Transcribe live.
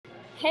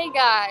Hey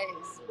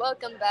guys,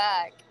 welcome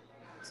back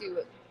to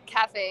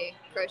Cafe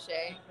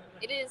Crochet.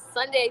 It is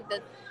Sunday the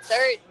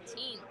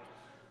 13th.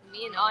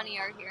 Me and Ani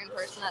are here in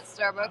person at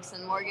Starbucks,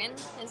 and Morgan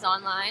is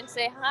online.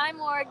 Say hi,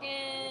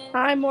 Morgan.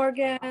 Hi,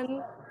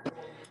 Morgan.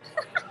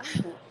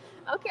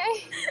 Okay,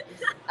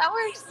 that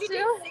works too. You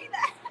didn't say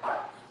that.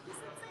 You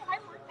said say hi,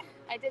 Morgan.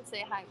 I did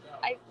say hi.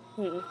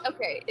 Hmm.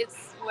 Okay,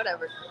 it's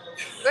whatever.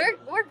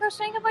 We're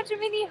crocheting a bunch of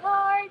mini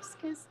hearts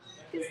because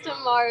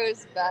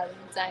tomorrow's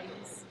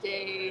Valentine's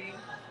Day.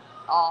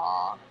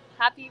 Aw,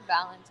 happy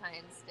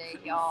Valentine's Day,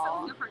 y'all.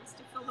 Filling the hearts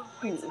to fill the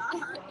voids in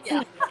our hearts.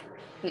 Yeah,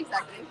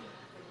 exactly.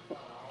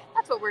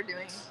 That's what we're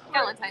doing.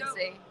 Valentine's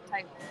Day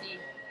type beat.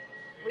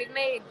 We've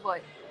made,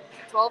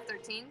 12,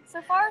 13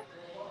 so far?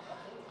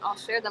 I'll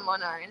share them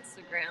on our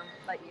Instagram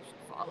that you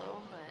should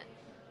follow, but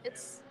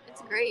it's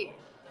great.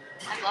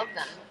 I love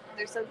them.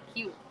 They're so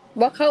cute.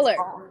 What color?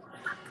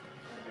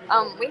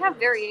 We have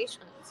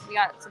variations. We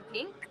got some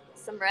pink,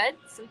 some red,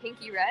 some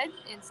pinky red,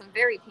 and some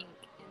very pink,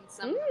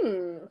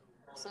 and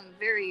some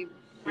very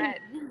red.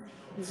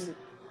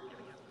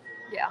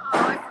 Yeah. Oh,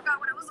 I forgot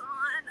what I was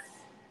on.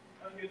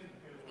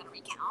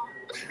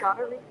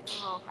 Gotta recount.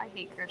 Oh, I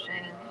hate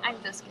crocheting. I'm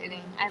just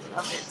kidding. I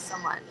love it so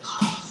much.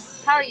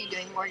 How are you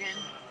doing, Morgan?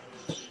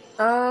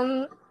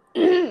 I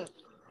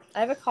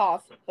have a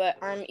cough, but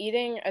I'm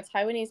eating a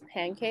Taiwanese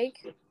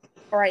pancake,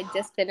 or I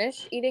just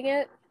finished eating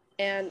it,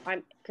 and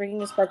I'm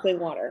drinking sparkling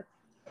water.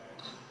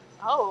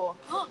 Oh,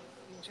 you're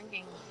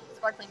drinking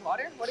sparkling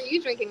water? What are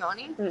you drinking,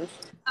 Ani? The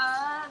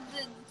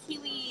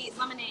kiwi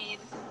lemonade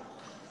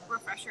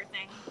refresher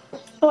thing.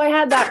 Oh, I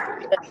had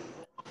that.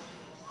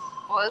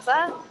 What was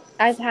that?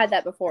 I've had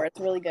that before. It's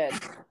really good.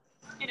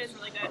 It is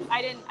really good.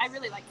 I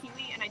really like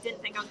kiwi, and I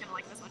didn't think I was gonna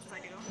like it as much as I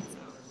do.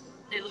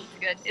 So It looks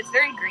good. It's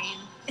very green.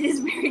 it is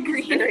very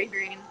green. Very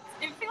green.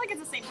 I feel like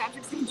it's a St.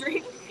 Patrick's Day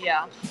drink.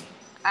 Yeah.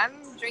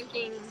 I'm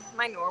drinking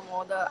my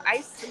normal, the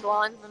iced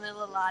blonde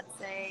vanilla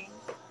latte.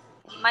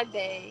 My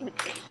bae.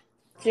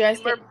 Do you guys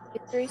get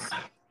pastries?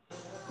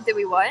 Did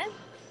we what?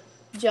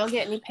 Did y'all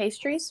get any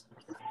pastries?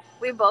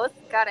 We both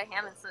got a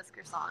ham and Swiss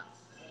croissant.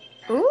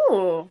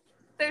 Ooh.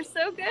 They're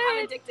so good.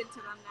 I'm addicted to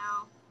them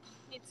now.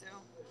 Me too.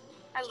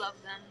 I love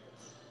them.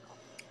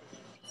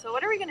 So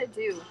what are we gonna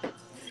do?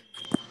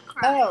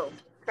 Oh.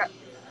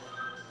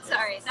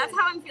 Sorry, that's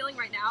how I'm feeling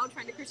right now,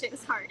 trying to crochet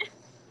this heart.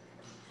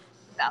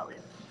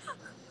 Valid.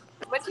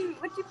 What you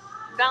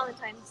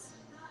Valentine's?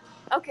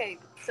 Okay,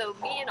 so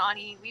me and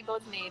Ani, we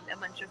both made a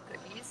bunch of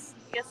cookies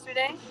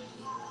yesterday.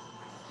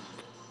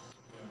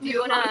 Do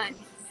you wanna?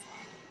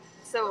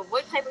 So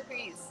what type of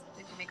cookies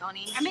did you make,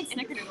 Ani? I made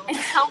snickerdoodles. And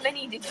how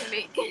many did you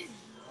make?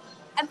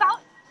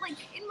 About, like,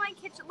 in my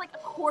kitchen, like, a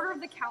quarter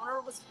of the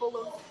counter was full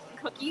of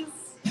cookies.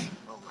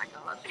 Oh my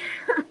god.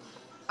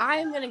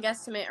 I'm going to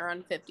guesstimate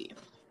around 50.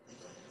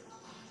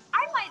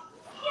 I might,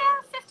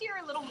 50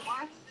 or a little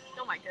more.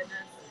 Oh my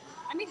goodness.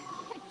 I mean,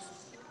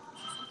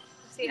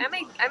 See, I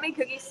make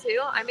cookies too.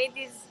 I made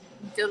these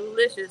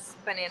delicious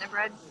banana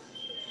bread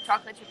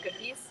chocolate chip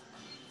cookies.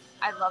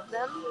 I love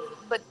them,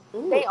 but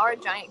they are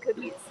giant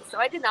cookies, so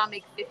I did not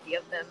make 50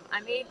 of them. I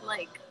made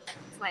like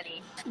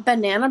 20.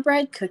 Banana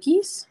bread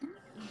cookies?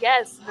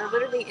 Yes, they're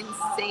literally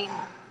insane.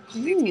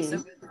 They taste so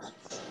good.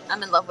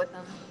 I'm in love with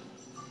them.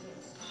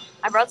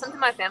 I brought some to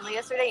my family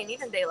yesterday, and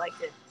even they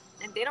liked it.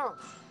 And they don't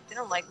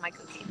like my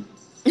cookie.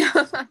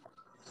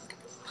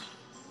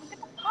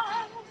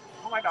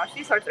 Oh my gosh,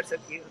 these hearts are so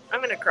cute.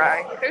 I'm gonna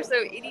cry. They're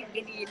so itty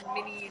bitty and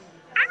mini.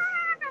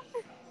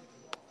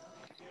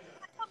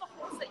 all the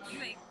holes that you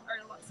make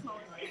are a lot smaller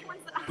than the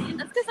ones that I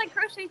That's because I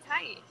crochet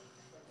tight.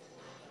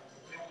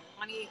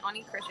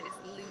 Ani crochets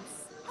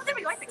loose. Oh, there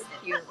we go. I fixed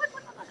it. Cute. Look.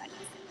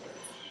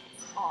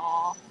 Aww.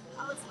 Oh,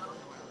 that's not in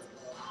the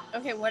world.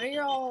 Okay, what are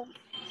y'all...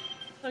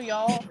 So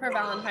y'all, for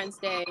Valentine's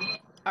Day,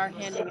 are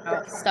handing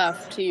out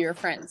stuff to your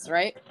friends,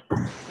 right?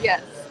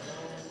 Yes.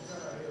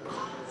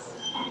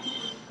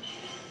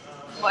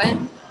 What?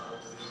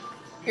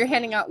 You're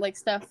handing out, like,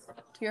 stuff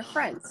to your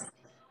friends.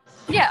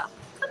 Yeah.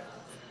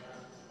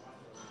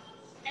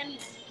 And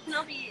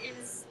Penelope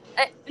is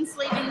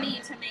enslaving me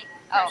to make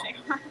crochet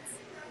hearts.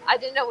 I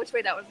didn't know which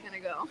way that was gonna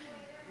go.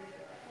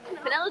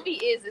 Penelope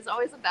is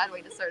always a bad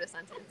way to start a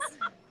sentence.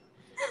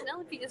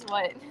 Penelope is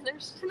what?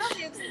 There's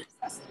Penelope is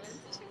obsessed with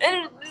it.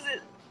 and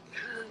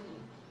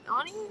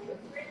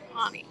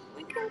Ani,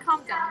 we can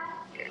calm down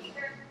here.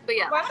 But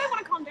yeah, Why would I want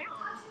to calm down?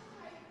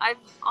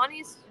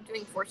 Ani's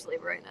doing forced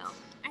labor right now.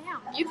 I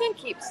am. You can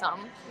keep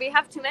some. We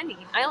have too many.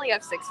 I only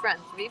have 6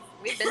 friends. We've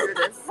been through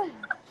this.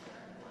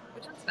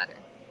 Which one's better?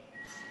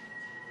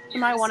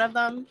 Am I one of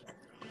them?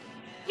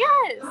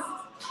 Yes.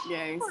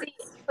 Yay. See,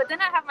 but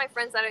then I have my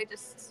friends that I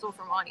just stole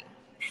from Ani.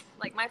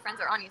 Like my friends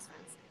are Ani's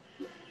friends.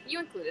 You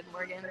included,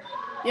 Morgan.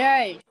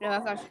 Yay. Yeah,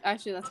 that's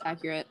actually that's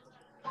accurate.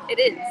 It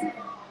is.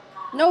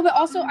 No, but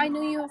also I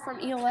knew you from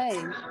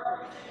ELA.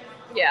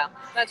 Yeah,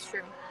 that's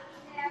true.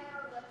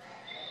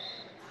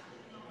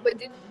 But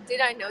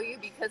did I know you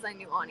because I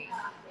knew Ani?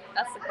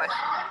 That's the question.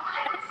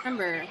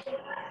 Remember.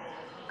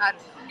 I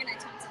don't know. I'm gonna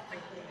attempt something.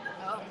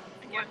 Oh.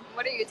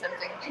 What are you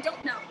attempting? I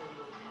don't know.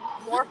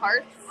 More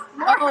hearts.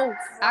 Oh,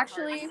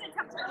 actually, I'm gonna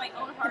attempt to my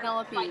own heart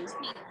Penelope. by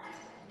team.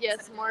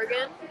 Yes,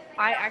 Morgan.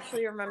 I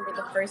actually remember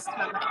the first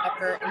time I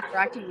ever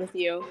interacted with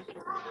you.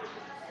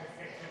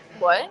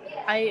 What?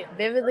 I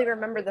vividly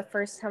remember the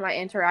first time I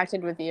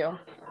interacted with you.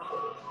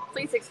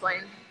 Please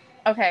explain.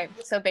 Okay,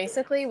 so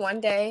basically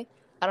one day,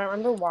 I don't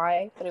remember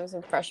why, but it was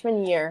in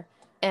freshman year,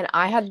 and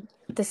I had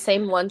the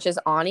same lunch as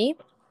Ani,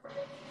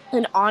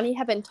 and Ani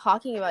had been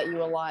talking about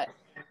you a lot,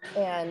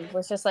 and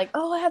was just like,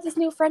 oh, I have this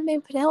new friend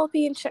named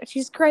Penelope, and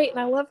she's great, and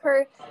I love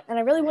her, and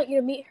I really want you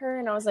to meet her,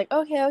 and I was like,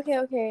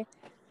 okay.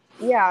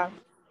 Yeah.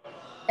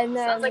 And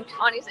then, Sounds like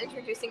Ani's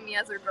introducing me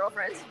as her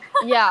girlfriend.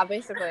 yeah,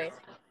 basically.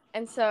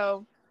 And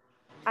so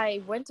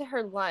I went to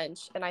her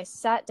lunch and I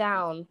sat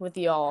down with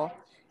y'all,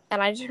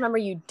 and I just remember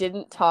you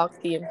didn't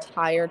talk the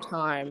entire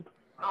time.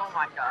 Oh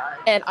my god.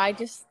 And I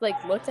just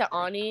like looked at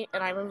Ani,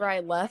 and I remember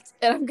I left.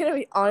 And I'm gonna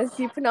be honest with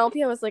you,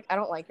 Penelope, I was like, I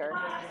don't like her.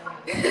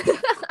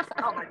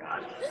 Oh my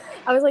god.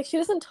 I was like, she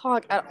doesn't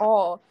talk at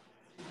all.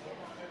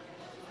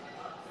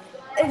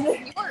 And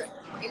then, You were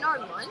in our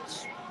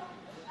lunch?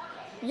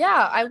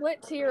 yeah, I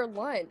went to your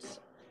lunch.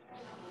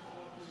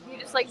 You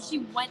just like She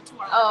went to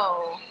our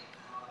oh.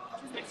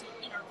 She was next to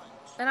in our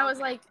lunch. And I was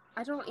like,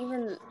 I don't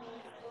even.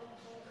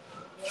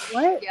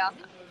 What? Yeah.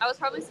 I was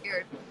probably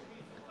scared.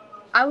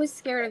 I was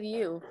scared of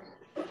you.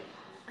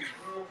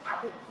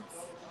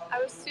 I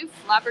was too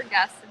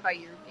flabbergasted by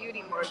your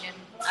beauty, Morgan.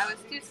 I was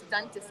too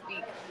stunned to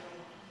speak.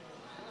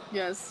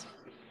 Yes.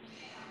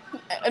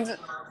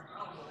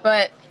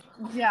 But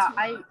yeah,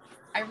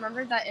 I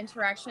remembered that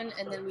interaction,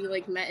 and then we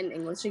like met in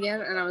English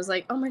again, and I was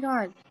like, oh my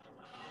god,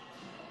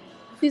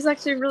 she's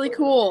actually really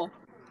cool.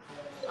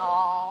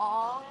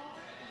 Aww.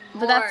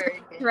 But that first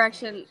Morgan.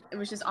 interaction, it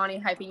was just Ani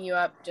hyping you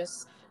up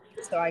just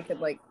so I could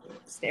like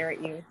stare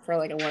at you for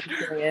like a lunch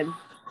period.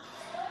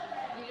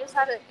 You just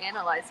had to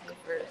analyze me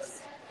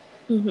first.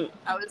 Mm-hmm.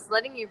 I was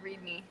letting you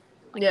read me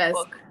like Yes. a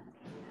book.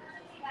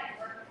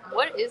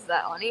 What is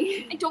that,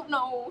 Ani? I don't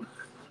know.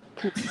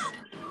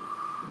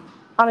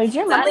 Ani, do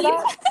you remember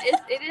that?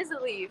 It is a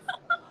leaf.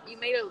 You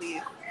made a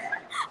leaf.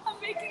 I'm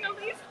making a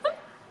leaf. I'm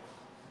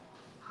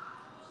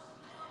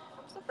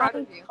so proud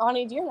of you.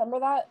 Ani, do you remember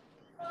that?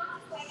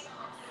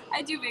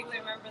 I do vaguely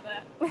remember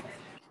that.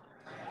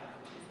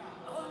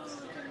 Oh,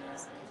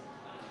 goodness.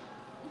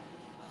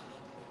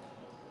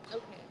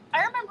 Okay.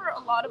 I remember a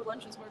lot of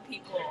lunches where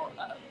people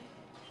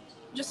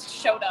just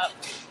showed up.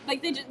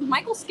 Like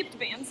Michael skipped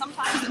band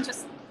sometimes and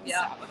just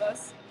sat with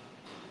us.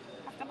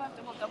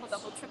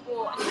 Double,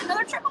 triple, I need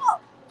another triple.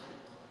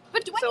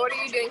 But So what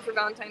are you doing for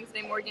Valentine's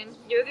Day, Morgan?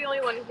 You're the only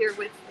one here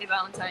with a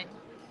Valentine.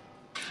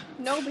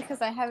 No,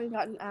 because I haven't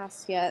gotten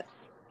asked yet.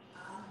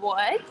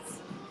 What?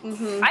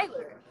 Mm-hmm.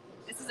 Tyler.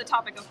 This is a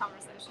topic of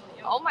conversation.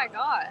 Oh my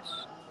gosh.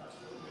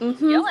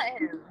 Mm-hmm. Yell at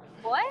him.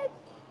 What?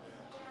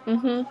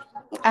 Mm-hmm.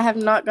 I have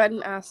not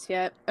gotten asked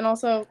yet, and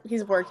also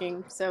he's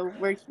working, so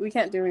we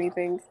can't do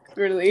anything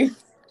really.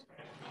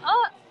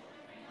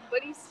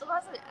 But he still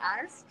hasn't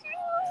asked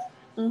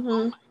you? Mm-hmm.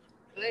 Oh my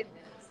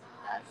goodness.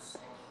 That's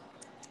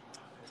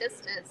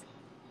just is.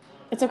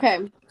 It's okay.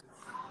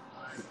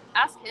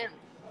 Ask him.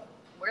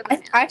 Wear the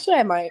pants. Actually,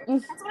 I might.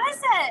 That's what I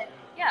said.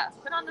 Yeah,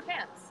 put on the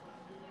pants.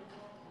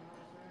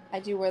 I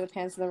do wear the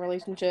pants in the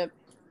relationship.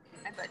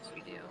 I bet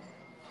you do.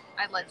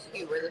 I'd let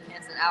you wear the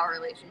pants in our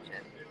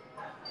relationship.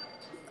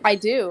 I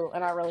do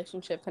in our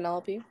relationship,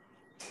 Penelope.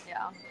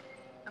 Yeah.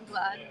 I'm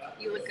glad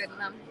you look good in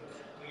them.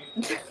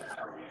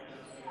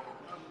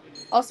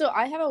 Also,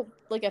 I have a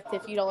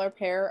 $50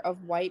 pair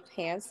of white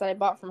pants that I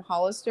bought from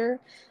Hollister,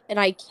 and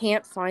I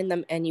can't find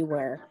them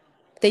anywhere.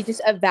 They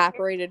just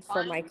evaporated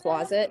from my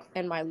closet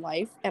and my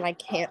life, and I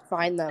can't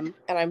find them,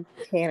 and I'm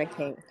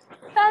panicking.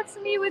 That's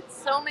me with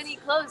so many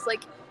clothes.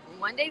 Like,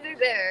 one day they're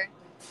there,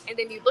 and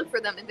then you look for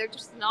them, and they're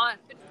just not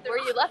where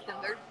you left them.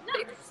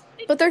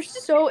 But they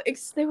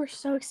were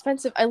so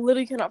expensive. I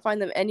literally cannot find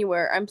them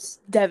anywhere. I'm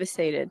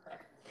devastated.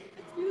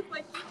 It's me with my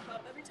heat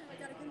top. Every time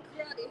I gotta go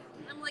to karate,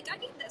 I'm like, I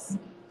need this.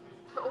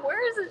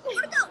 Where is it?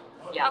 Where'd it go?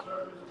 Yeah.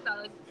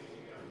 Valid.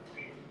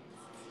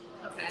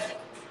 Okay.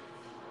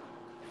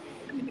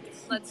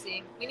 Let's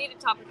see. We need a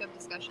topic of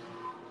discussion.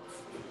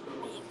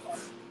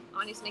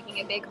 Ani's making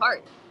a big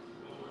heart.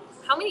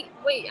 How many?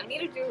 Wait, I need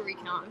to do a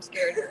recount. I'm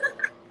scared.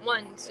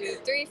 1, 2,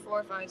 3,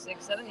 4, 5,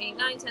 6, 7, 8,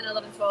 9, 10,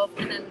 11, 12,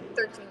 and then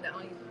 13 that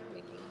Ani's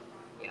making.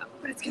 Yeah.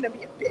 But it's gonna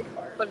be a big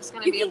heart. But it's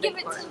gonna You be a can big give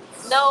it heart.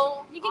 to-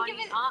 No. You can Ani, give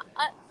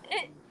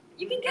it.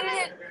 You can give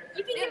it.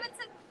 You can give it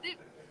to.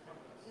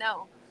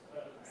 No.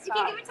 You Stop.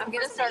 can give it to I'm the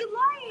gonna person start. that you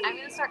like. I'm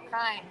gonna start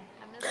crying.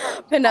 I'm gonna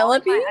start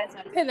Penelope? bawling my eyes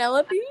out.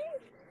 Penelope?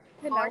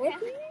 Morgan?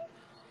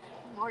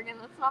 Morgan,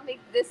 let's not make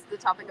this the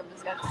topic of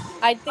discussion.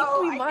 I think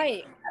we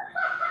might.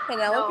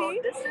 Penelope?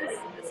 No, this is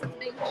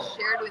being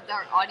shared with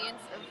our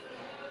audience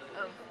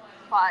of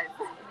 5.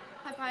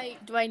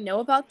 Do I know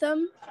about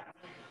them?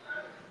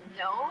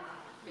 No?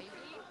 Maybe?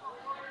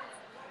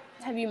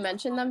 Have you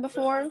mentioned them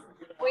before?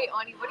 Wait,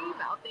 Ani, what are you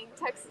mouthing?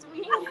 Text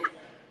me.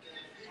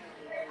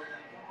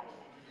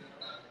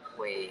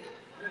 Wait,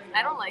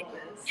 I don't like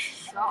this.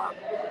 Stop.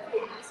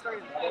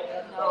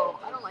 No,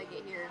 I don't like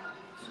it here.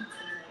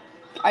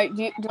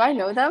 Do I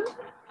know them?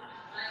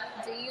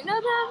 Do you know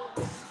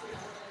them?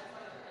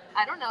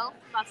 I don't know.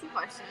 That's the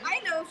question. I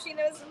know if she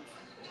knows them.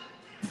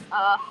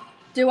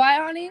 Do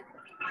I, Ani?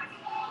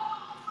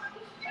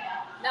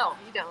 No,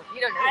 you don't.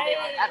 You don't know who they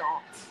are at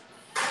all.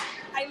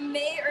 I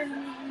may or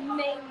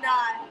may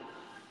not.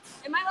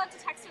 Am I allowed to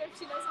text her if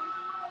she knows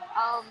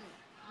them?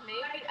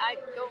 Maybe I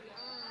don't.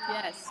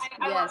 Yes.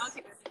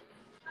 Okay.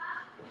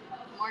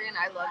 Morgan,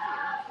 I love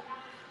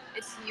you.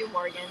 It's you,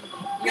 Morgan.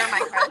 You're my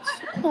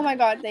crush. Oh my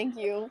god, thank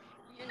you.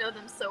 You know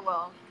them so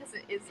well because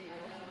it is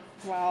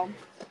you. Wow.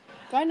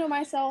 Do I know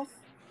myself?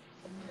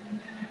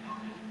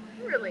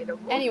 You're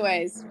relatable.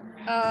 Anyways,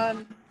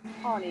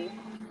 Ani.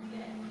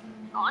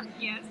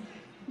 Yes.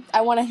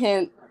 I want a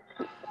hint.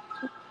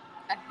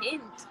 A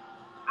hint.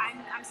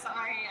 I'm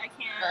sorry, I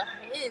can't.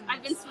 A hint.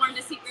 I've been sworn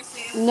to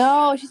secrecy.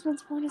 No, she's been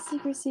sworn to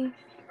secrecy.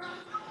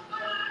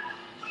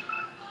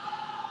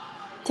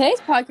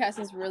 Today's podcast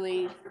is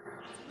really...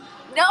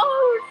 No,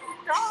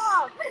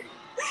 stop.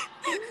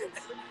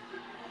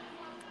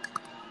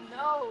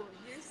 No,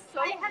 you're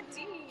so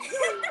deep.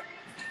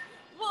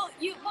 Well,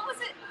 what was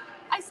it?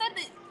 I said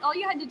that all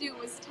you had to do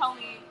was tell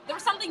me. There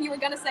was something you were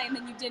going to say and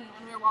then you didn't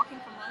when we were walking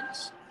from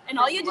lunch. And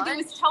all you had to do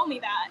was tell me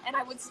that and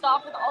I would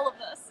stop with all of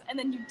this and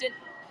then you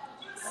didn't.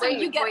 So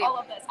you get all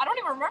of this. I don't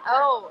even remember.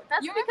 Oh,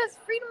 that's because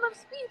freedom of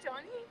speech,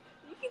 Ani.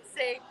 You can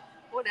say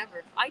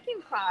whatever. I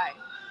can cry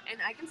and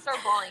I can start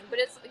bawling, but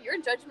it's your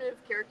judgment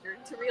of character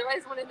to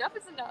realize when enough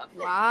is enough.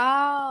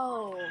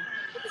 Wow.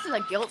 This is a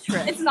guilt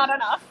trip. It's not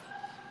enough.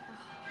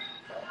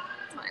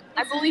 It's fine.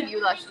 I believe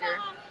you last year.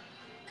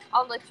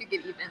 I'll let you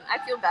get even.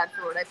 I feel bad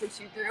for what I put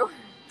you through.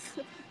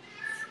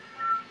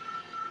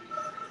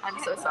 I'm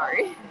so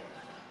sorry.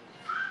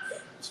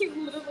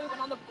 You literally went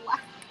on the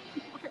black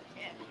market.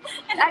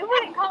 And I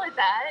wouldn't call it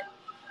that.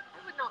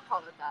 I would not call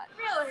it that.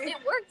 Really? It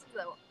worked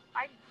though.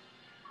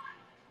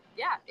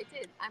 Yeah, it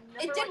did.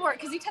 It did work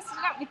because you tested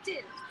it out. It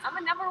did. I'm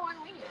a number one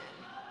wingman.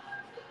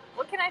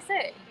 What can I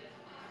say?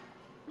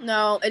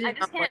 No, it I didn't.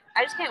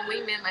 just can't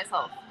wingman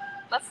myself.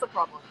 That's the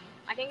problem.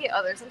 I can get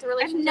others into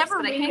relationships,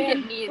 but I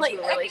can't get me into a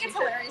relationship. I think it's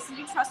hilarious.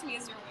 You trust me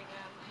as your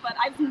wingman, but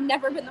I've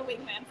never been the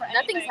wingman for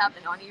anything. Nothing's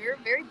happened on you. You're a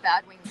very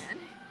bad wingman.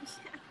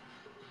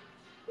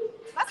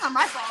 That's not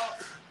my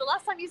fault. The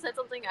last time you said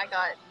something, I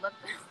got left.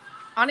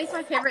 Ani's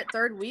my favorite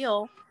third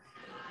wheel.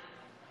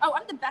 Oh,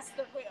 I'm the best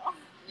third wheel.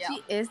 Yeah.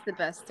 She is the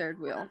best third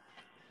wheel.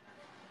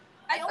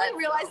 I only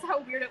realized how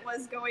weird it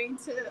was going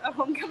to a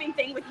homecoming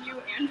thing with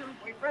you and your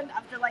boyfriend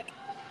after like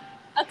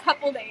a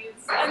couple days.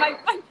 And I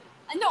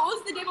know it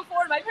was the day before,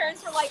 and my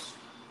parents were like,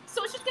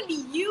 "So it's just gonna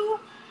be you,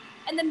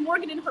 and then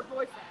Morgan and her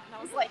boyfriend." And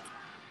I was like,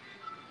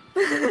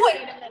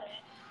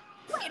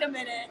 "Wait a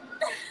minute,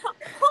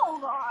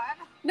 hold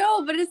on."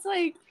 No, but it's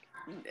like,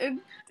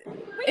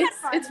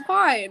 it's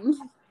fine.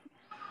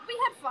 We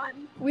had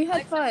fun. We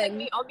had fun. Like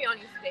me, I'll be on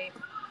your date.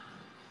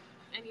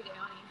 Any day,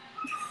 Ani.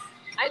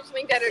 I just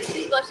winked at her.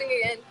 She's blushing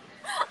again.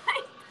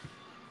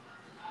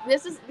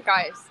 This is,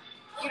 guys,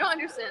 you don't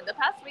understand. The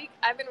past week,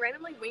 I've been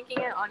randomly winking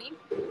at Ani,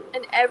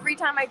 and every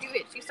time I do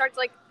it, she starts,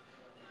 like,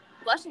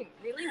 blushing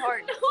really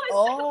hard.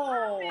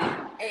 Oh.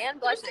 And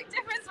blushing. There's a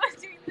difference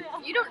between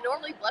them. You don't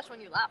normally blush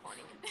when you laugh,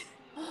 Ani.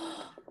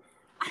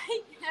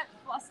 I get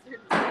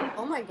flustered.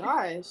 Oh my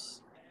gosh.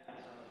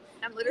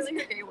 I'm literally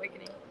her gay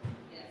awakening.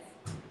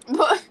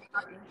 What?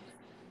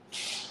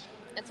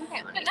 It's okay,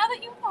 Ani. But now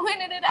that you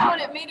pointed it out,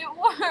 it made it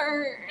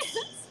worse.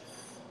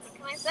 What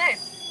can I say?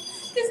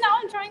 Because now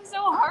I'm trying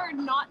so hard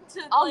not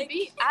to, I'll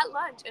be at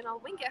lunch, and I'll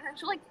wink at her, and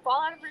she'll, like,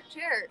 fall out of her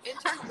chair and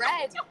turn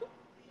red.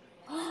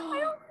 I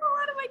don't fall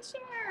out of my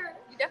chair.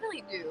 You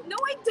definitely do. No,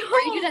 I don't.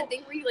 Or you do that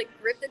thing where you, like,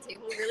 grip the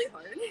table really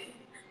hard.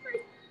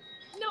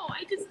 No,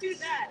 I just do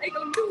that. I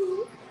go,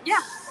 no.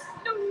 Yeah.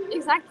 No.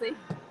 Exactly.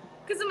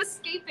 Because I'm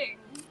escaping.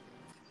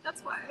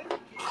 That's why.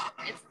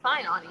 It's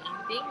fine, Ani.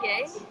 Being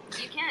gay,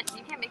 you can't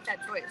make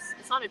that choice.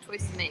 It's not a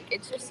choice to make.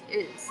 It just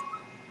is.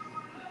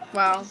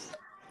 Wow.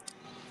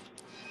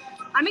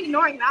 I'm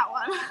ignoring that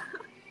one.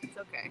 It's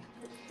okay.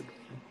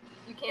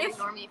 You can't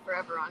ignore me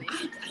forever, Ani.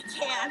 I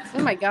can't.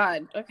 Oh my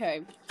god.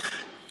 Okay.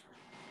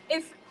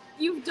 If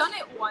you've done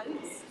it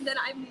once, then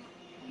I'm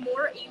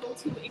more able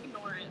to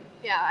ignore it.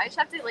 Yeah, I just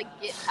have to, like,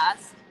 get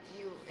past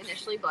you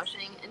initially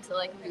blushing until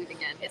I can do it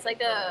again. It's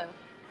like a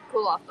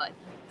cool off button.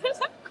 There's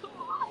a cool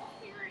off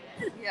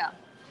period. Yeah.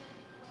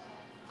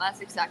 That's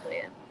exactly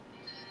it.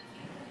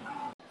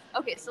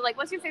 Okay, so, like,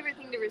 what's your favorite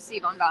thing to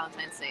receive on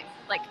Valentine's Day?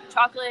 Like,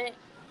 chocolate,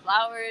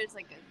 flowers,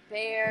 like a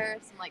bear,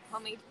 some, like,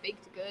 homemade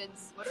baked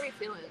goods. What are we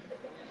feeling?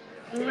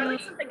 I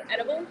like something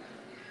edible.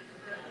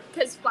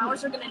 Because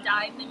flowers are going to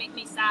die and they make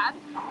me sad.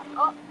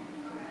 Oh.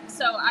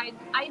 So I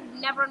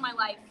never in my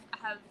life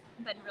have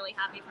been really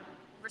happy for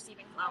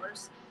receiving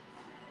flowers.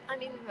 I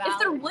mean, if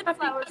they're wood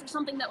flowers or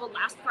something that will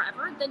last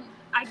forever, then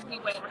I'd be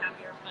way more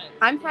happier. But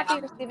I'm happy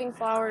receiving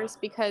flowers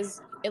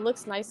because it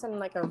looks nice in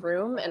like a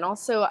room, and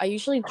also I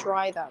usually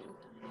dry them.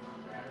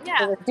 Yeah,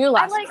 so they do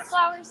last. I like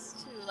flowers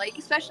too. Like,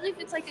 especially if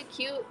it's like a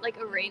cute, like,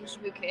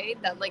 arranged bouquet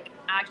that, like,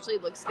 actually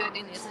looks good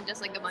and isn't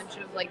just like a bunch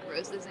of, like,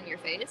 roses in your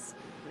face.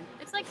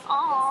 It's like,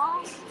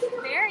 aw,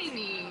 marry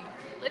me.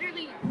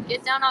 Literally,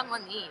 get down on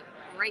one knee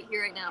right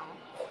here, right now.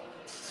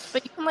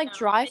 But you can like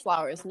dry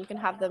flowers and you can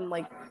have them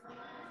like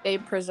stay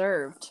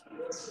preserved.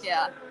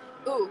 Yeah.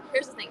 Ooh,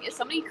 here's the thing. If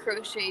somebody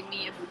crocheted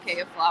me a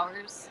bouquet of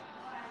flowers,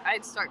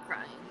 I'd start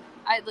crying.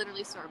 I'd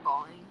literally start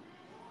bawling.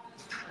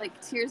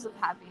 Like, tears of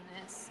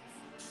happiness.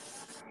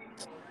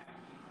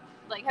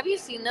 Like, have you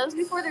seen those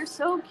before? They're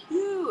so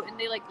cute, and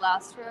they, like,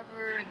 last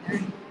forever, and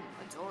they're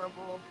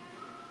adorable.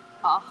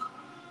 Oh,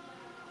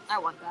 I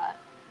want that.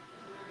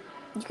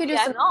 You could do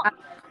Yeah, something no. out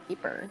of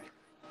paper.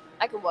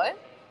 I could what?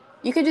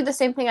 You could do the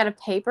same thing out of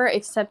paper,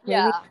 except maybe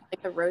Yeah.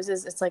 like the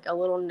roses, it's like a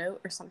little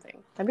note or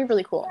something. That'd be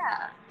really cool.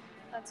 Yeah,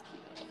 that's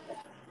cute.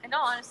 And no,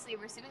 honestly,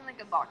 receiving,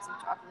 like, a box of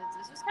chocolates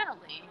is just kind of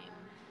lame.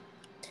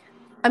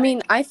 I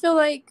mean, I feel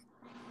like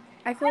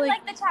I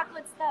like the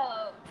chocolates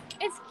though.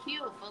 It's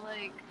cute, but,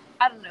 like,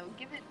 I don't know,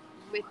 give it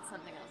with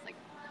something else, like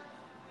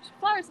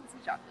flowers and some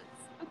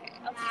chocolates. Okay,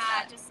 I'll take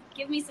that. Just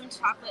give me some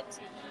chocolate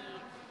to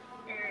eat.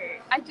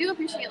 I do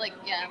appreciate, like,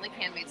 yeah, like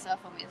handmade stuff,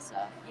 homemade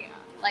stuff. Yeah.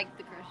 Like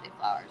the crochet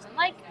flowers. And,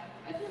 like,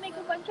 you can make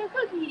a bunch of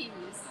cookies.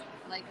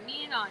 Like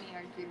me and Ani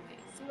are doing.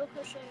 Single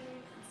crochet.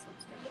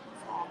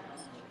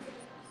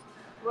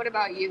 What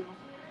about you?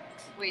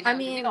 Wait, I no,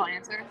 mean, you don't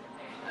answer.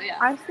 Oh, yeah.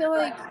 I feel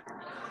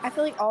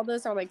like all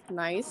those are like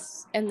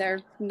nice and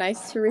they're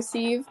nice to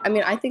receive. I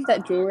mean, I think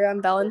that jewelry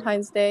on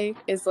Valentine's Day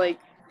is like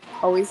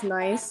always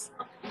nice.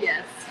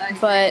 Yes, I agree.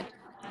 But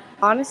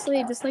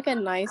honestly, just like a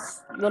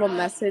nice little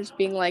message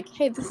being like,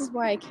 hey, this is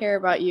why I care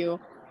about you.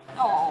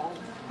 Oh.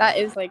 That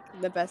is like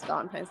the best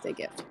Valentine's Day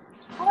gift.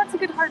 Oh, that's a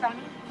good heart, Ani.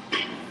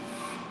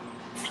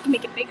 I can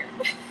make it bigger.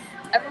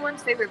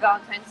 Everyone's favorite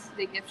Valentine's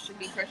Day gift should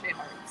be crochet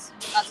hearts.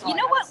 That's all You I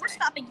know have what? to We're say.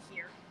 stopping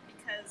here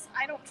because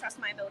I don't trust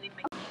my ability to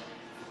make.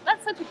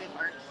 That's such a good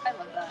heart. I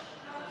love that.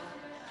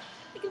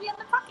 It can be on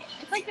the pocket.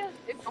 It's like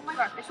oh my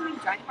gosh, I should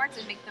make giant hearts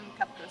and make them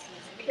cup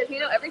coasters. Because you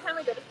know, every time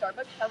I go to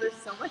Starbucks, how there's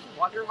so much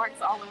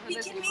watermarks all over We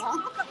the can make table.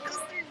 little cup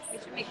coasters. We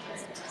should make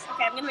coasters.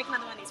 Okay, I'm gonna make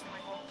another one of these for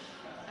Michael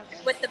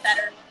Okay. with the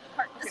better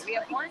heart. Okay, we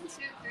have 1, 2,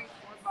 3,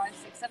 4, 5,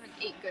 6, 7,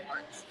 8 good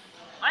hearts.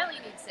 I only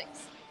need 6.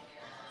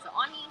 So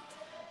Ani,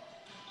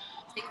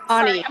 take Ani.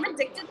 Sorry, I'm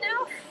addicted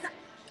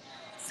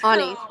now.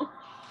 Ani.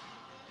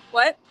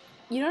 What?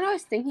 You know what I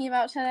was thinking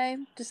about today?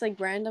 Just like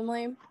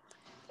randomly.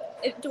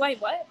 Do I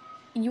what?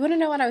 You want to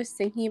know what I was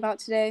thinking about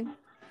today?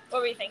 What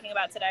were you thinking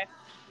about today?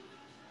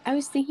 I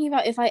was thinking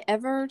about if I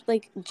ever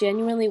like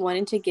genuinely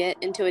wanted to get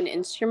into an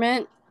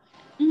instrument.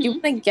 Do you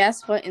want to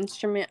guess what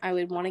instrument I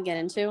would want to get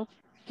into?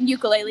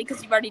 Ukulele,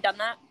 because you've already done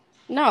that.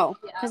 No,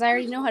 because I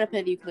already know how to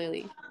play the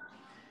ukulele.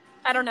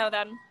 I don't know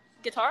then.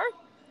 Guitar?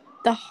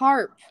 The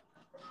harp.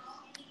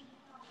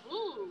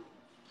 Ooh.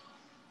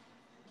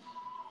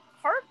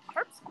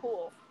 Harp's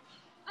cool.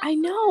 I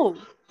know.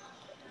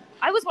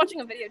 I was watching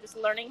a video just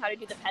learning how to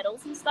do the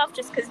pedals and stuff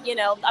just because, you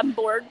know, I'm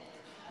bored.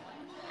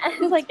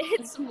 And, like,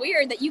 it's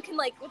weird that you can,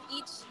 like, with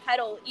each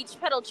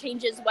pedal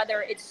changes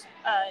whether it's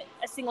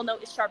a single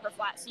note is sharp or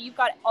flat. So you've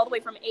got all the way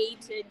from A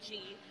to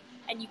G,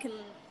 and you can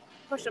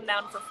push them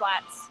down for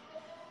flats.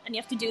 And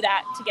you have to do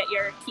that to get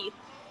your key.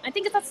 I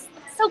think that's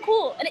so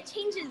cool, and it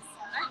changes.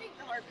 I think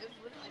the harp is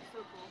literally so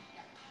cool.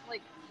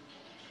 Like,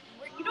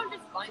 you don't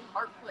just find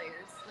harp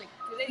players. Like,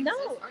 do they No,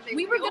 exist? Are they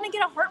we were real? going to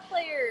get a harp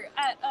player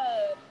at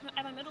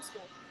my middle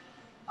school.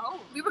 Oh.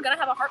 We were going to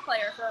have a harp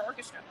player for our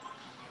orchestra.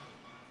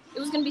 It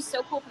was going to be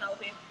so cool,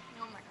 Penelope.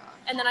 Oh my god.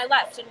 And then I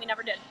left, and we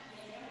never did.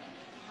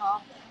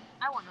 Oh,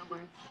 I want to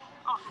learn.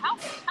 Oh, how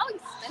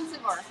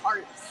expensive are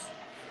harps?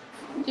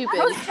 Stupid.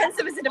 How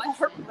expensive is it if a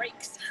harp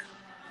breaks?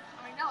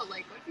 I know,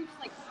 like, what if you just,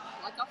 like,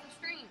 pluck off the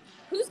string?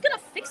 Who's going to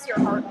fix your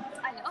harp?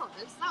 I know,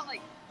 there's not,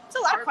 like, It's a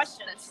lot of harp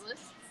questions.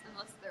 specialists,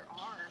 unless there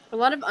are. A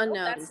lot of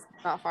unknowns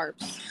about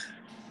harps.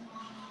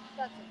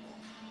 That's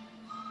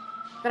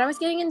But I was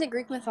getting into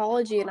Greek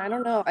mythology, and I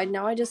don't know.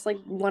 I just like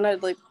want to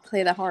like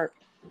play the harp.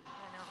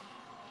 I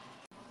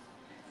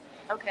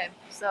know. Okay,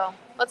 so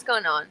what's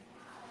going on?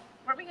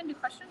 Were we going to do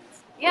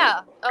questions?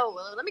 Yeah. Oh,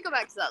 well, let me go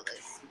back to that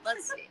list.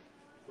 Let's see.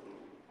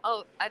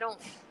 Oh, I don't.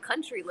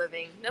 Country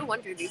living. No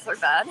wonder these are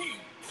bad.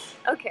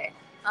 Okay.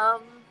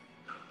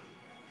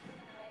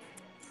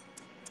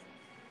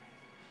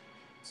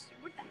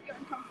 Where'd that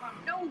yarn come from?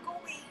 No, go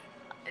away.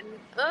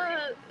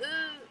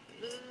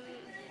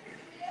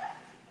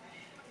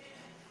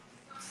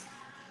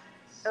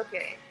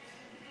 Okay.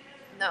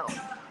 No.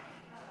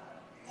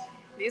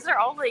 These are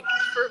all like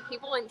for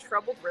people in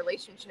troubled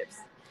relationships.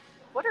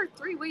 What are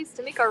 3 ways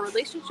to make our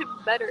relationship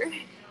better?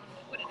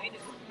 What did I do?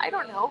 I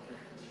don't know.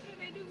 What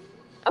did I do?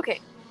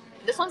 Okay.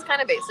 This one's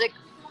kind of basic,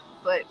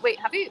 but wait,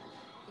 have you?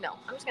 No,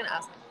 I'm just gonna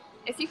ask.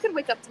 If you could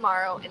wake up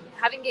tomorrow and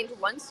having gained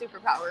 1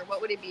 superpower,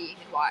 what would it be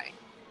and why?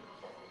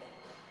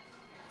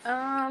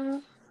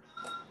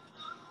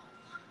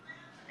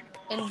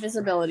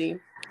 Invisibility.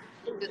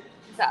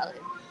 Valid.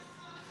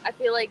 I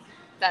feel like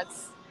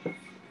that's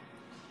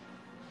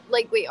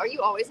like, wait, are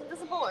you always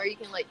invisible, or you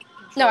can like?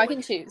 No, I control can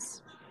it?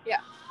 choose.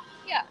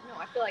 Yeah. No,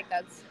 I feel like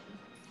that's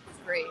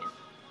great.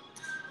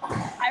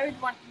 I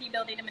would want the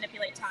ability to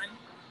manipulate time.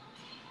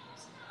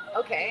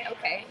 Okay.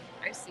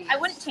 I see. I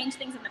wouldn't change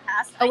things in the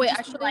past. Oh, wait, I'd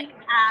just be actually- like,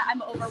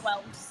 I'm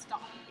overwhelmed.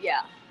 Stop.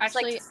 Yeah.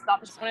 Actually, just stop.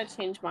 I just want to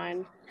change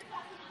mine.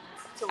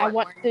 To I what,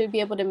 want Morgan? to be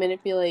able to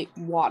manipulate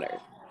water.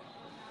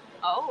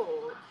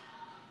 Oh.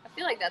 I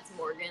feel like that's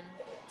Morgan.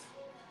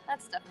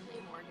 That's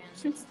definitely Morgan.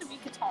 She wants to be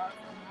Katara.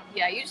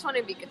 Yeah, you just want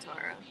to be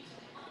Katara.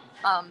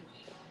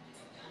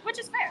 Which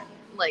is fair.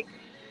 Like,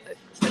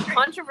 a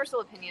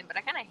controversial opinion, but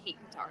I kind of hate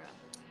Katara.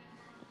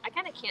 I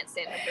kind of can't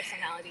stand her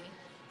personality.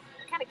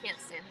 I kind of can't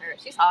stand her.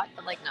 She's hot,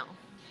 but like, no.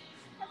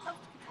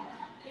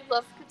 You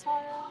love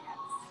Katara?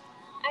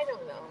 I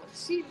don't know.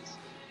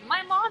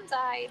 My mom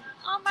died.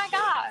 Oh my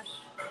gosh.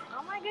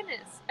 Oh my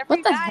goodness. Every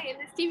What the guy in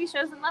this TV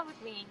show's in love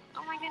with me.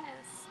 Oh my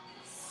goodness.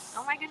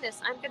 Oh my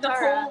goodness. I'm The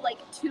Katara. whole, like,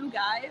 2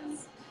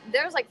 guys.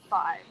 There's like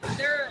 5.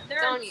 There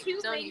are Don't 2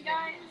 main even.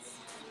 guys,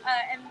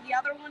 and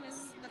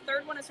the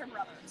third one is her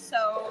brother.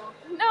 So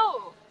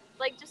No.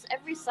 Like, just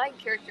every side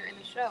character in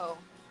the show.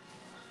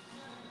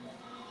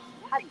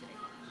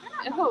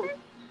 Oh,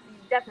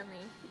 definitely.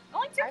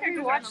 only 2 I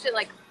characters. watched it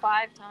like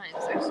 5 times.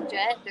 There's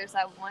Jet, there's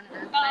that one Oh,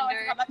 I Earthbender,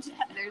 forgot about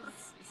Jet. there's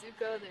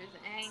Zuko, there's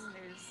Aang,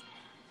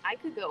 I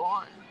could go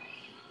on.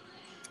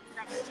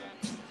 Forgot about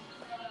Jet.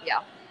 Yeah,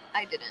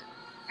 I didn't.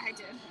 I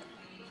did.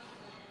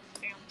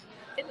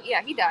 Damn.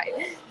 Yeah, he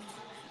died.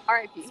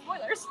 R.I.P.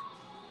 Spoilers.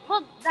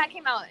 Well, that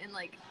came out in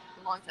like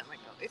a long time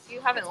ago. If you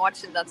haven't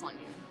watched it, that's on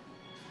you.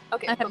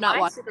 Okay, I have but not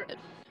watched it.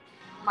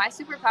 My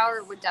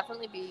superpower would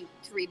definitely be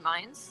to read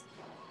minds.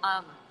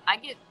 I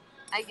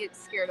get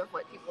scared of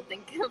what people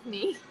think of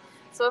me.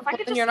 So if I could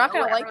Then just you're not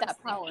know gonna what like that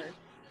everyone's power.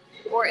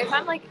 thinking, or if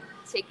I'm like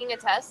taking a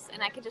test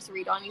and I could just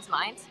read Ani's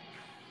minds,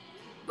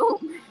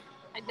 boom,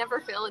 I'd never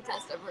fail a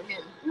test ever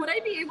again. Would I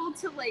be able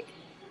to, like,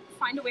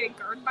 find a way to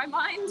guard my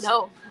mind?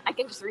 No, I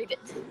can just read it.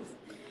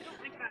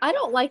 I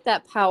don't like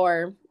that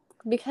power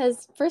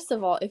because, first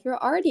of all, if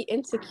you're already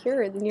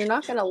insecure, then you're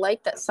not gonna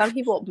like that some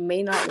people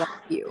may not like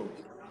you.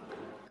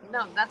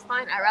 No, that's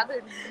fine. I'd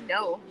rather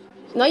know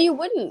No, you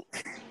wouldn't.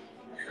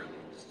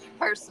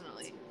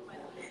 personally.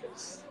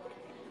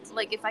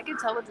 Like if I could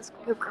tell what this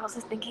group of girls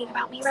is thinking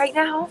about me right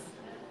now,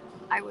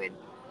 I would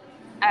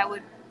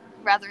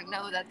rather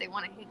know that they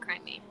want to hate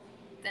crime me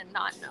than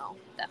not know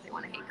that they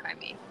want to hate crime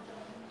me.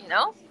 You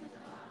know?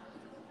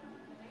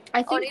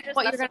 I think Oni just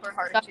what you're messed up gonna her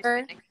heart and she's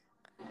discover. panicking.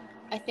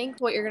 I think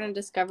what you're gonna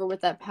discover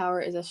with that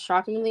power is a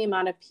shockingly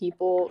amount of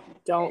people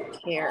don't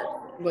care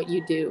what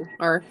you do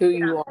or who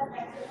you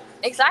are.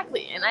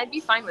 Exactly, and I'd be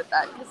fine with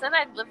that because then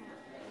I'd live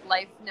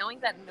life knowing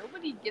that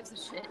nobody gives a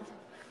shit.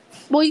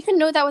 Well, you can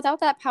know that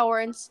without that power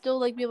and still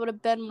like be able to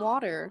bend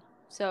water.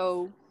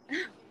 So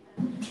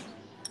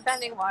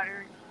Bending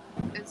water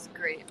is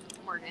great,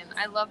 Morgan.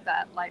 I love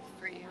that life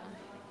for you.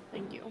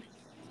 thank you.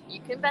 You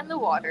can bend the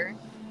water,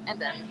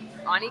 and then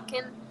Ani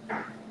can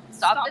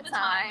stop the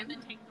time. and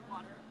then take the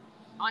water.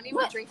 Ani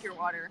will drink your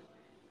water.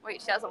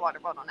 Wait, she has a water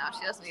bottle now.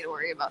 She doesn't need to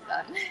worry about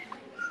that.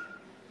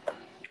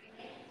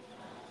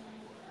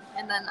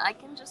 And then I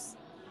can just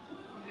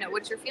know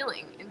what you're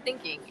feeling and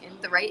thinking and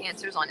the right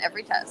answers on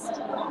every test.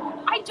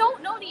 I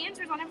don't know the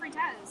answers on every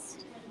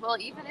test. Well,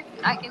 even if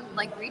I can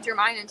like read your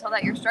mind and tell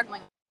that you're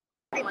struggling with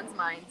everyone's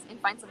minds and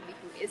find somebody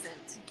who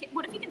isn't.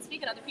 What if you can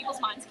speak in other people's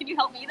minds? Can you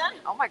help me then?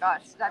 Oh my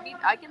gosh, that means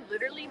I can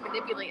literally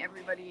manipulate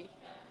everybody.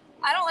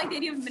 I don't like the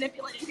idea of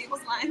manipulating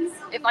people's minds.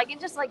 If I can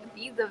just like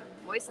be the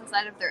voice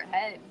inside of their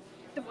head.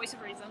 The voice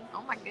of reason.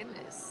 Oh my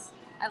goodness.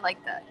 I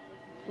like that.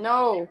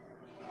 No.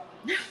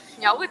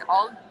 Y'all would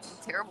all be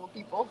terrible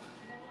people.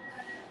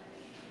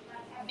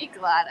 Be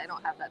glad I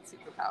don't have that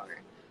superpower.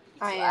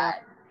 I am.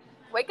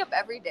 Wake up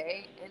every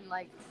day and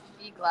like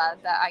be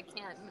glad that I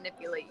can't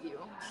manipulate you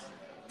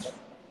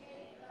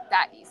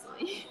that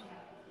easily.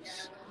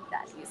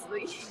 That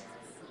easily.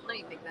 Let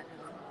me make that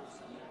note.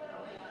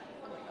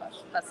 Oh my gosh,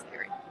 that's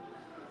scary.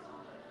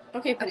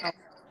 Okay, Penelope.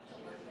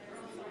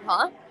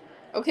 Huh?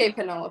 Okay,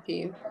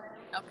 Penelope.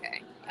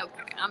 Okay.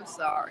 I'm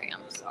sorry.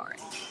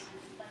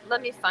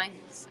 Let me find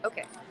these.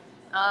 Okay.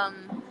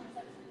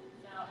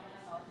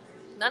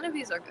 None of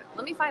these are good.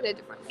 Let me find a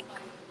different link.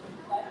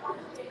 I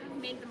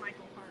made the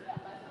Michael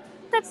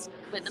part.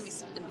 Wait, let me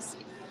see.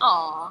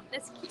 Aw,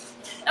 that's cute.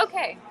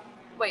 Okay.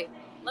 Wait,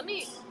 let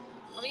me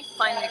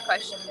find a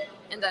question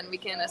and then we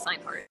can assign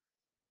heart.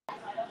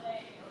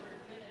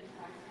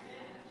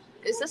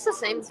 Is this the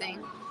same thing?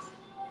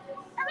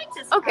 I like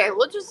this. Okay,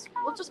 we'll just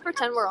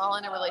pretend we're all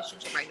in a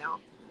relationship right now.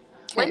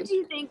 When Okay. do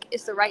you think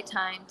is the right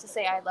time to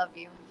say I love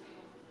you?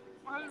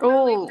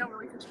 Oh.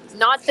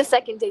 Not the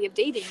second day of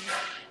dating.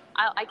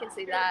 I can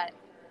say that.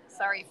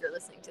 Sorry if you're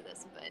listening to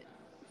this, but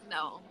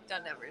no,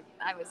 don't ever.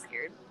 I was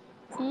scared.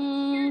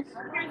 Here's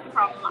the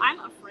problem. I'm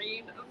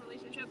afraid of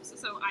relationships,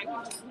 so I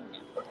would just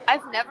never.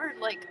 I've never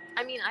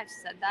I've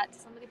said that to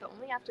somebody, but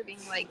only after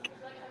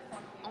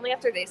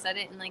they said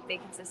it and like they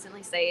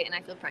consistently say it, and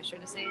I feel pressure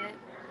to say it.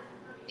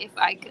 If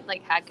I could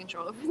like had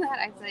control over that,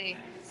 I'd say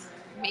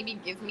maybe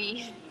give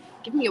me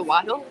a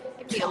while,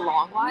 give me a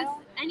long while.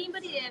 With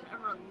anybody I've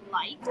ever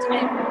liked,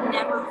 I've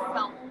never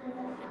felt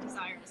a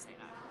desire to say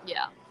that.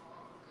 Yeah.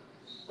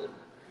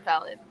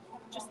 Valid.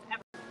 Just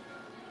ever.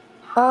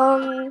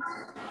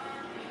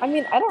 I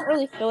mean, I don't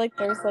really feel like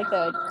there's like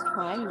a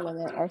time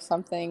limit or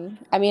something.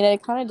 I mean,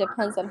 it kind of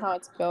depends on how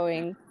it's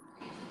going.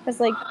 Because,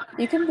 like,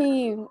 you can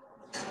be,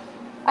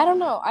 I don't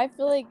know, I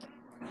feel like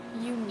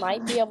you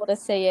might be able to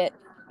say it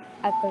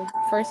at the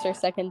first or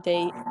second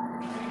date,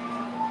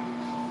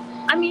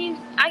 I mean,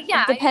 I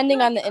feel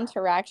depending on like the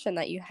interaction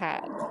that you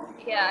had.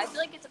 I feel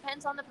like it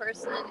depends on the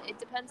person. It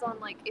depends on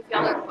like if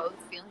y'all are both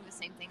feeling the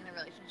same thing in the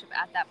relationship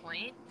at that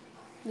point.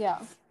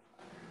 Yeah.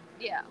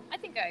 Yeah, I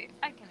think I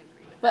can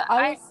agree with But that.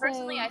 I would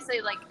Personally, say, I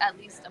say like at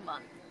least a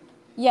month.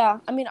 yeah,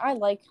 I mean, I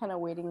like kind of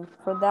waiting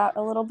for that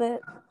a little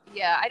bit.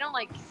 Yeah, I don't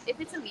like if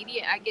it's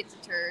immediate. I get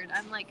deterred.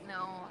 I'm like,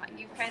 no,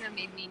 you kind of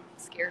made me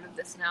scared of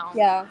this now.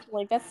 Yeah,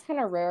 like, that's kind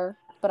of rare,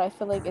 but I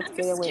feel like it's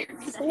good to wait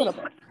just a little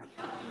bit.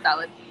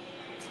 Valid.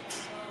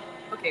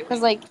 Okay.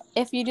 Because, like,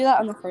 if you do that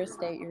on the first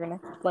date, you're gonna,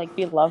 like,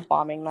 be love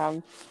bombing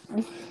them.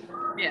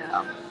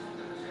 Yeah.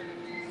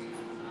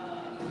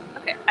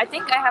 Okay, I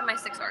think I have my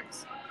 6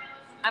 hearts.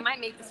 I might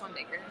make this one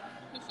bigger.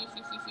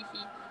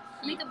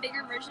 Make a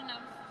bigger version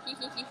of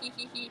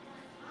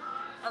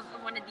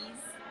one of these.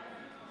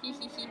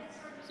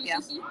 Yeah.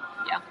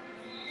 Yeah.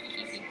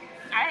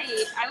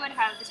 I would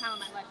have the time of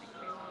my life.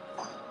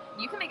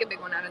 You can make a big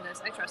one out of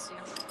this. I trust you.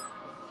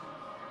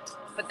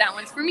 But that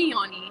one's for me,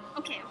 Ani.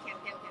 Okay.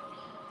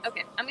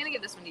 Okay, I'm gonna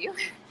give this one to you.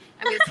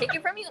 I'm gonna take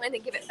it from you and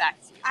then give it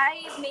back to you.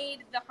 I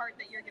made the heart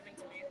that you're giving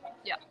to me.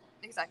 Yeah,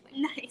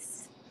 exactly.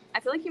 Nice. I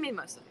feel like you made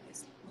most of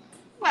these.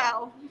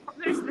 Well,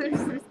 there's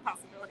a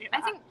possibility of that.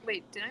 I think.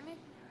 Wait, did I make?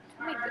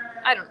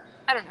 I don't know.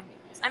 I don't know who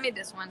made this. I made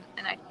this one,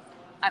 and I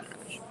don't know.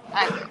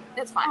 I don't know.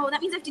 It's fine. Oh,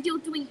 that means I have to deal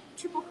with doing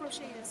triple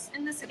crochets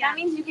in this again. That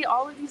means you get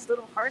all of these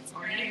little hearts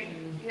on it.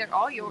 They're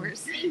all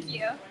yours. Thank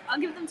you. I'll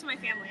give them to my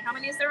family. How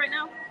many is there right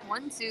now?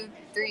 1, 2,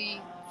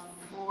 3,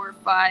 4,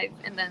 5,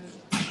 and then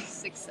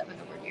 6, 7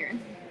 over here.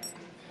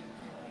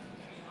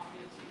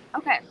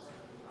 Okay,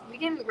 we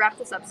can wrap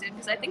this up soon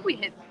because I think we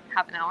hit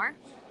half an hour.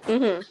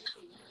 Mm-hmm.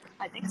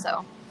 I think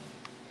so.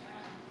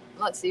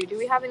 Let's see. Do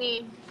we have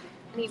any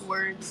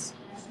words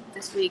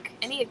this week?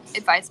 Any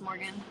advice,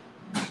 Morgan?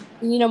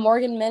 You need a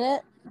Morgan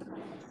minute?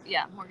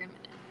 Yeah, Morgan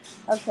minute.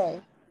 Okay.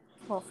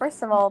 Well,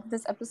 first of all,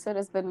 this episode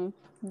has been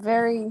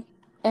very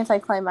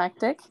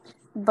anticlimactic,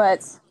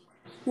 but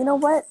you know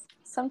what?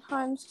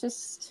 Sometimes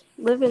just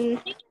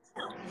living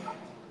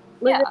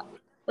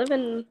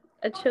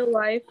a chill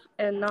life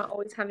and not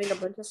always having a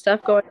bunch of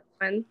stuff going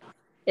on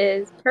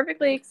is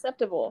perfectly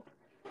acceptable.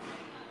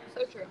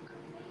 So true.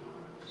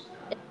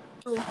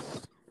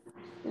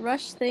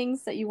 Rush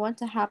things that you want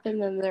to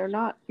happen and you're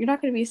not going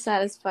to be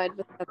satisfied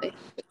with how they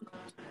happen.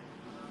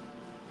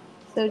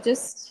 So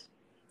just,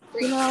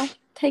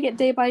 take it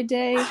day by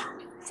day.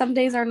 Some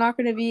days are not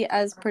going to be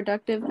as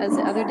productive as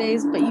the other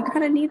days, but you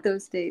kind of need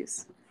those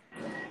days.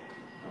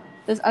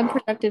 Those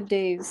unproductive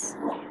days.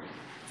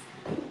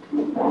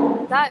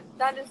 That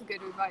is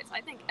good advice.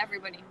 I think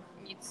everybody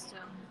needs to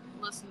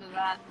listen to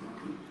that.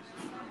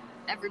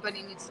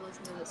 Everybody needs to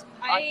listen to this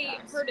podcast. I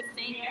heard a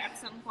thing at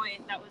some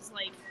point that was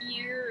like,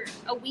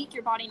 a week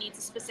your body needs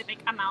a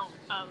specific amount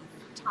of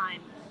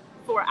time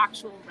for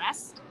actual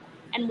rest,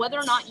 and whether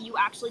or not you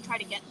actually try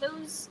to get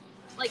those,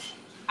 like,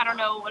 I don't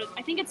know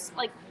I think it's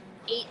like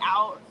 8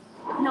 hours.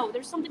 No,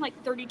 there's something like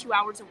 32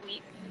 hours a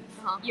week.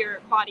 Your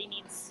body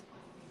needs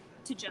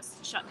to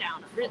just shut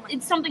down.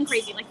 It's something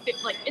crazy, like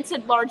it's a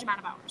large amount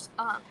of hours.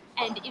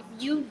 And if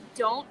you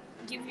don't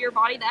give your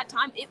body that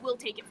time, it will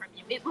take it from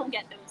you. It will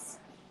get those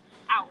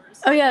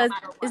hours. Oh yeah,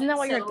 no isn't that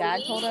what your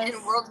dad told us?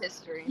 In world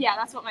history. Yeah,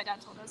 that's what my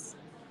dad told us.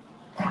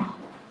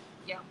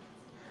 Yeah.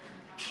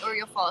 Or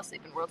you'll fall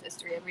asleep in world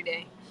history every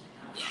day.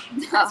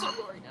 That's what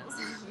Lori does.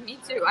 Me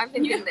too. I've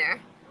been in there.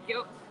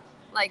 Yep.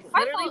 Like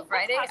literally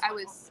Friday, it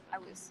was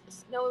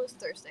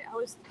Thursday. I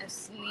was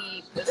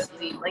asleep.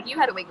 Like you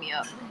had to wake me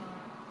up.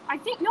 I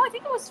think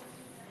it was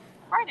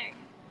Friday.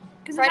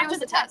 Because Friday was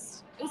the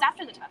test. It was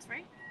after the test,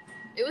 right?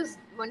 It was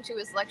when she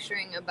was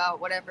lecturing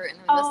about whatever, and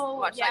then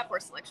watch that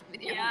course selection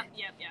video. Yeah.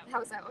 That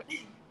was out.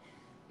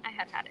 I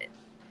had it.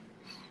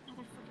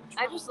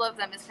 I just love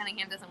that Miss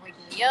Cunningham doesn't wake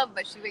me up,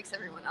 but she wakes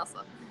everyone else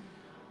up.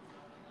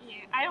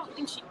 Yeah, I don't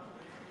think she.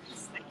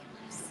 Like,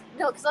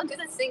 no, because I'll do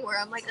this thing where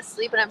I'm like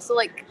asleep and I'm still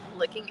like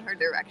looking her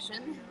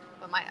direction,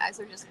 but my eyes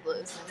are just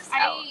closed and just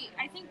out.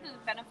 I think the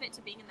benefit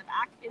to being in the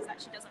back is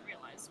that she doesn't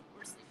realize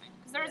we're sleeping.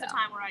 Because there was a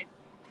time where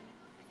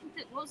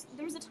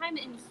there was a time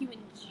in Human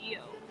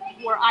Geo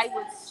where I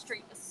was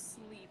straight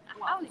asleep.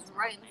 I was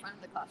right in front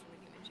of the classroom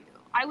in Human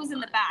Geo. I was in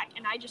the back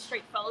and I just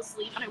straight fell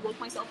asleep and I woke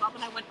myself up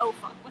and I went, oh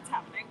fuck, what's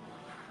happening?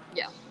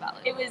 Yeah,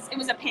 valid. It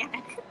was a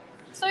panic.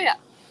 So yeah,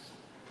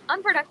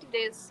 unproductive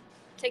days,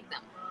 take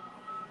them.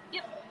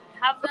 Yep.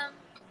 Have them.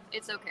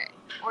 It's okay.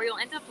 Or you'll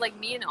end up like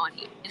me and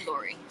Ani and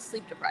Lori,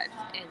 sleep deprived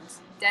and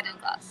dead in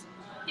class.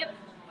 Yep.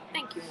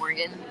 Thank you,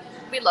 Morgan.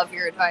 We love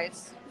your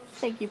advice.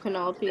 Thank you,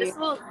 Penelope. This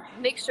will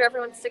make sure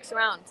everyone sticks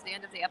around to the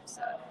end of the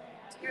episode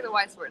to hear the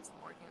wise words of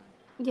Morgan.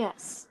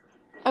 Yes.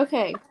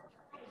 Okay.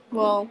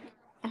 Well,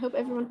 I hope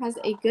everyone has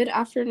a good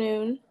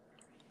afternoon.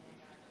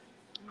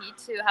 You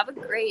too. Have a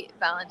great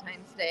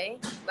Valentine's Day,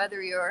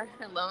 whether you're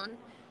alone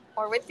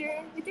or with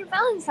your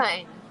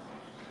Valentine.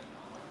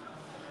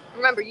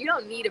 Remember, you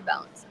don't need a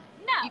Valentine.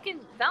 No.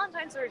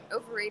 Valentines are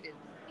overrated.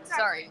 Exactly.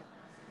 Sorry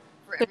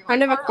for They're everyone.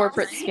 kind of a Are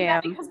corporate all saying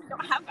that scam. because we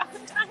don't have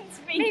Valentine's,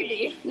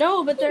 Maybe.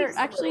 No, but they're Maybe just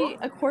a actually little.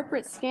 a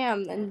corporate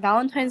scam, and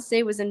Valentine's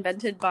Day was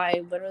invented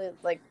by literally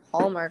like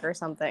Hallmark or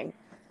something.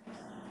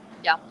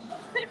 Yeah.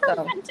 They were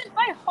So. invented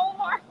by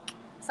Hallmark.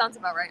 Sounds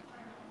about right.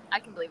 I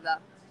can believe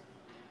that.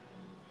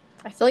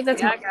 I feel like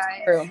that's Yeah, not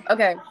guys. true.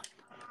 Okay.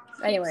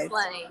 Keep Anyways.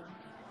 slaying.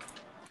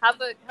 Have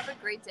a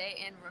great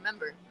day, and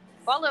remember,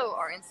 follow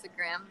our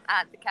Instagram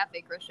at the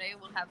Cafe Crochet.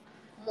 We'll have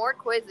more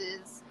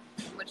quizzes,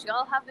 which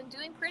y'all have been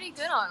doing pretty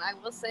good on, I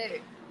will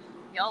say.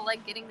 Y'all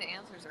like getting the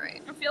answers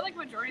right. I feel like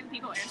majority of the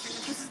people answering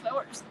the quizzes though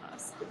are just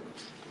us.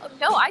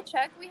 No, I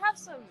checked. We have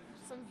some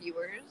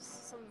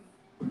viewers,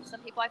 some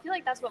people. I feel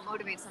like that's what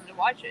motivates them to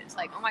watch it. It's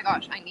like, oh my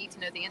gosh, I need to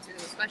know the answer to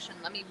this question.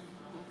 Let me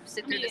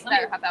sit through this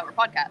entire half-hour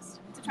podcast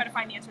To try to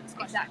find the answer to this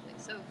question. Exactly.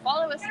 So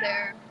follow us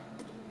there,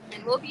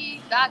 and we'll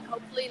be back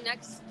hopefully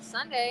next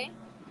Sunday.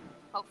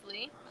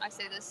 Hopefully, I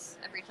say this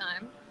every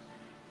time.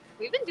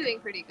 We've been doing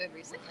pretty good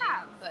recently,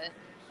 but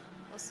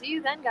we'll see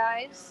you then,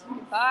 guys.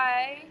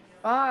 Bye.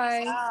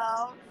 Bye.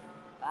 Ciao.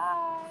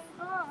 Bye.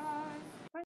 Bye.